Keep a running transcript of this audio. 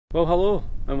Well, hello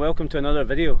and welcome to another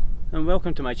video, and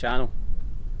welcome to my channel.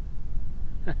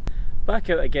 Back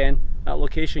out again at a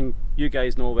location you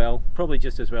guys know well, probably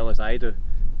just as well as I do.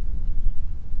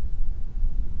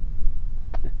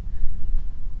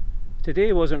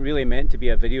 Today wasn't really meant to be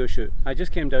a video shoot. I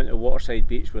just came down to Waterside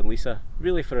Beach with Lisa,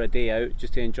 really for a day out,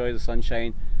 just to enjoy the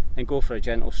sunshine and go for a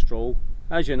gentle stroll.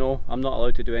 As you know, I'm not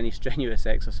allowed to do any strenuous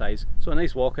exercise, so a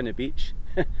nice walk on the beach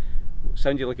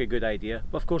sounded like a good idea,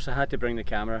 but of course I had to bring the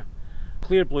camera.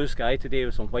 Clear blue sky today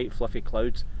with some white fluffy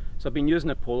clouds, so I've been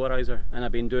using a polarizer and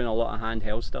I've been doing a lot of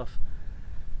handheld stuff.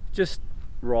 Just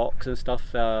rocks and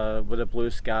stuff with a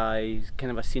blue sky,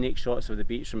 kind of a scenic shots of the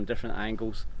beach from different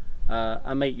angles.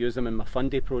 I might use them in my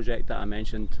Fundy project that I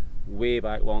mentioned way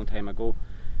back long time ago.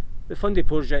 The Fundy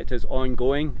project is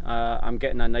ongoing. I'm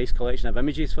getting a nice collection of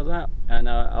images for that, and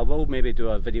I will maybe do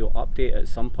a video update at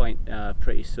some point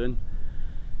pretty soon.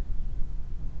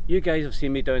 You guys have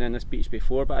seen me down in this beach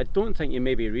before, but I don't think you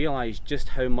maybe realise just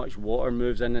how much water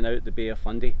moves in and out the Bay of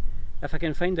Fundy. If I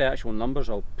can find the actual numbers,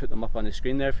 I'll put them up on the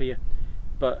screen there for you.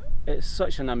 But it's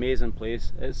such an amazing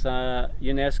place. It's a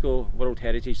UNESCO World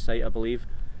Heritage Site, I believe.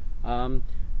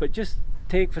 But just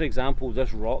take for example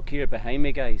this rock here behind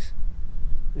me, guys.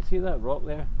 You see that rock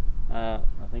there? I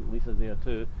think Lisa's there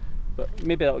too, but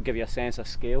maybe that'll give you a sense of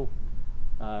scale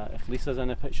if Lisa's in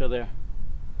the picture there.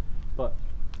 But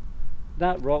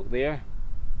that rock there,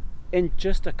 in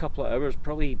just a couple of hours,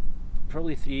 probably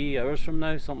 3 hours from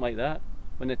now, something like that,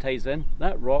 when the tide's in,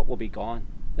 that rock will be gone.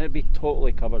 It'll be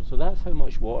totally covered. So that's how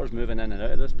much water's moving in and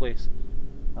out of this place.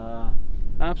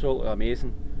 Absolutely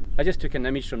amazing. I just took an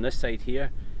image from this side here,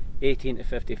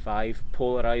 18-55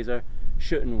 polarizer,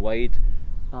 shooting wide,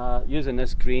 using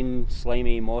this green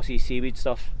slimy mossy seaweed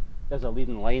stuff as a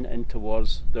leading line in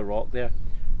towards the rock there.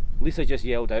 Lisa just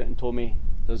yelled out and told me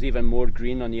there's even more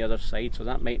green on the other side, so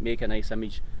that might make a nice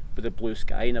image with the blue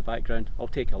sky in the background. I'll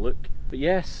take a look. But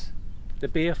yes, the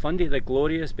Bay of Fundy, the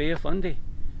glorious Bay of Fundy.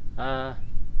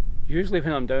 Usually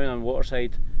when I'm down on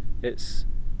Waterside, it's,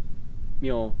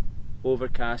 you know,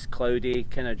 overcast, cloudy,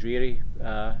 kind of dreary,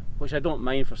 which I don't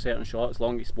mind for certain shots,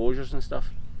 long exposures and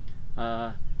stuff.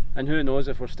 And who knows,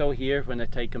 if we're still here when the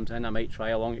tide comes in, I might try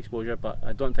a long exposure, but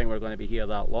I don't think we're going to be here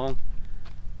that long.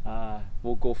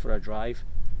 We'll go for a drive.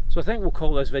 So I think we'll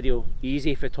call this video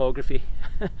easy photography.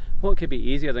 What could be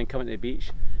easier than coming to the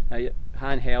beach,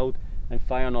 handheld, and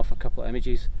firing off a couple of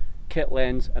images, kit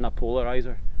lens and a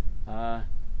polarizer.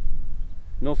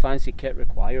 No fancy kit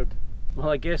required. Well,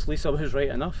 I guess Lisa was right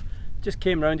enough. Just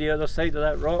came round the other side of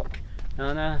that rock,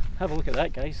 and have a look at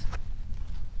that, guys.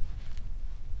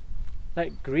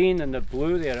 That green and the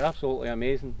blue there, absolutely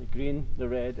amazing. The green, the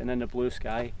red, and then the blue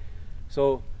sky.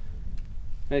 So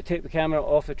I'm going to take the camera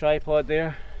off the tripod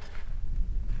there,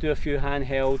 do a few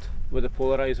handheld with the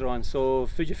polarizer on. So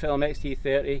Fujifilm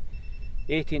XT30,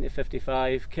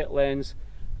 18-55 kit lens,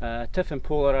 TIFF and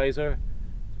polarizer.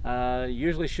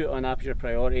 Usually shoot on aperture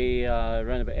priority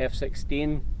around about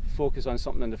f16, focus on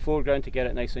something in the foreground to get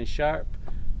it nice and sharp.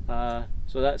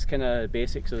 So that's kind of the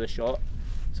basics of the shot.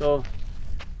 So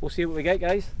we'll see what we get,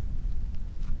 guys.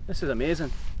 This is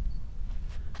amazing.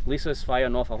 Lisa's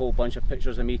firing off a whole bunch of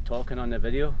pictures of me talking on the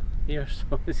video here,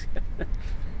 so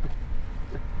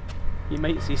you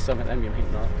might see some of them, you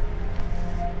might not.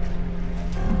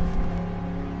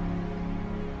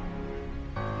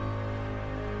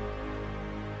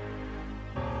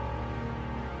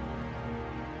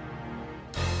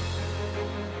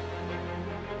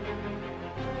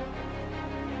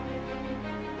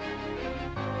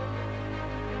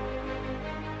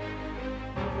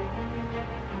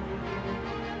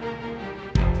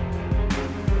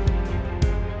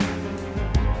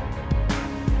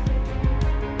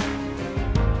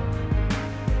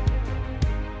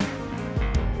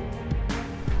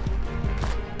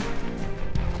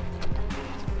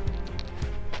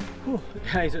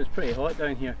 Guys, it was pretty hot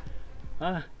down here.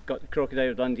 Got the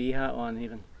Crocodile Dundee hat on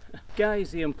even.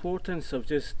 Guys, the importance of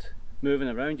just moving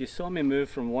around. You saw me move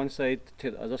from one side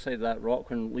to the other side of that rock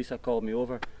when Lisa called me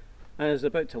over, and I was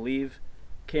about to leave,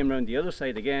 came round the other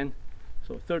side again,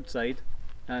 so third side,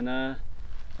 and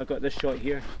I've got this shot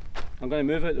here. I'm going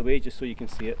to move out of the way just so you can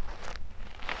see it.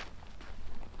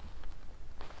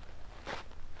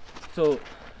 So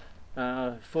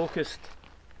focused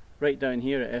right down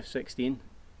here at f16.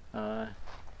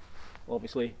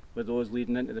 Obviously with those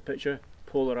leading into the picture,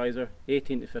 polarizer,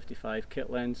 18-55 kit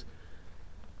lens,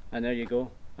 and there you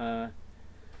go.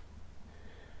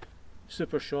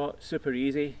 Super shot, super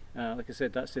easy. Like I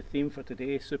said, that's the theme for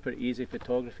today, super easy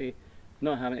photography.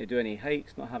 Not having to do any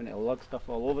hikes, not having to lug stuff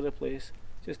all over the place,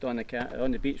 just on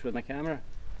the beach with my camera.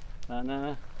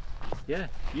 And yeah,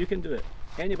 you can do it.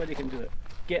 Anybody can do it.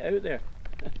 get out there.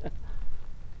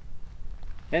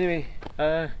 Anyway,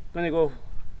 gonna go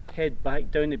head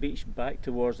back down the beach, back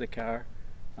towards the car.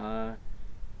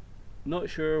 Not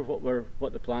sure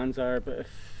what the plans are, but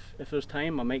if there's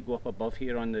time I might go up above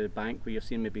here on the bank where you've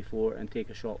seen me before and take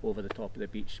a shot over the top of the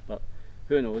beach, but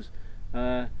who knows.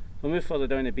 We'll move further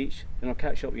down the beach and I'll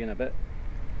catch up with you in a bit.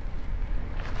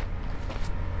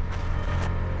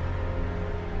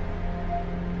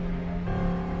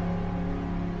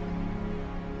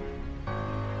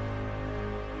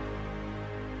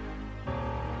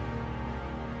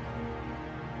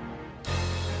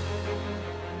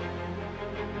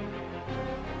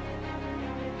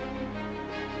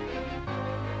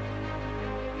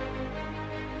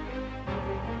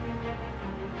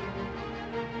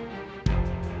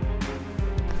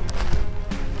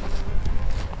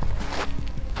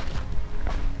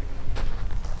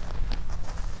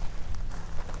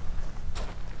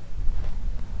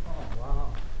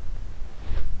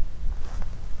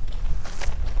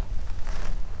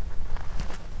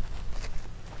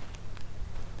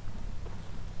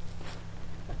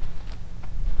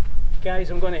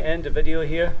 Guys, I'm going to end the video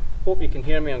here. Hope you can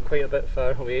hear me, I'm quite a bit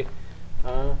far away.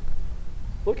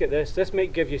 Look at this. This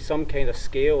might give you some kind of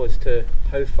scale as to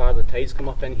how far the tides come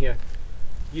up in here.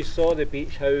 You saw the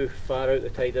beach, how far out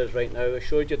the tide is right now. I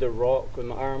showed you the rock with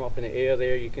my arm up in the air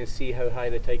there. You can see how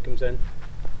high the tide comes in.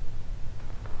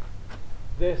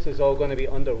 This is all going to be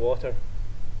underwater.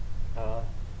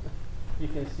 You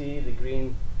can see the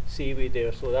green seaweed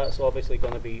there, so that's obviously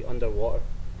going to be underwater.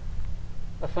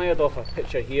 I fired off a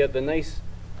picture here. The nice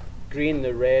green,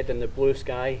 the red and the blue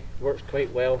sky works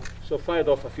quite well, so I fired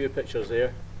off a few pictures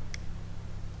there.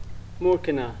 More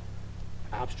kind of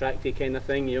abstracty kind of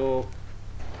thing, you know,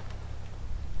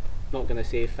 not going to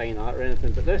say fine art or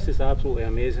anything, but this is absolutely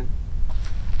amazing.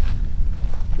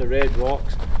 The red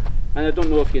rocks, and I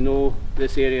don't know if you know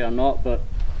this area or not, but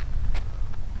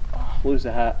lose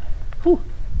the hat. Whew.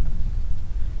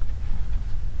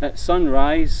 At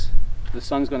sunrise the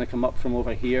sun's going to come up from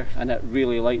over here and it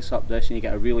really lights up this, and you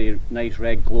get a really nice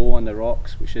red glow on the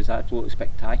rocks, which is absolutely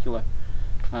spectacular.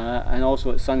 And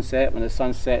also at sunset, when the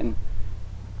sun's setting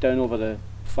down over the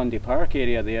Fundy Park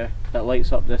area there, it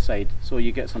lights up this side, so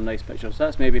you get some nice pictures.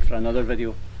 That's maybe for another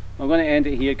video. I'm going to end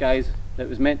it here, guys. It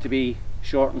was meant to be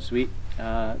short and sweet.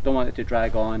 Don't want it to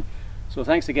drag on. So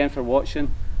thanks again for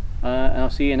watching, and I'll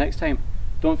see you next time.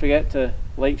 Don't forget to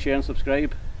like, share and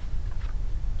subscribe.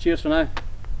 Cheers for now.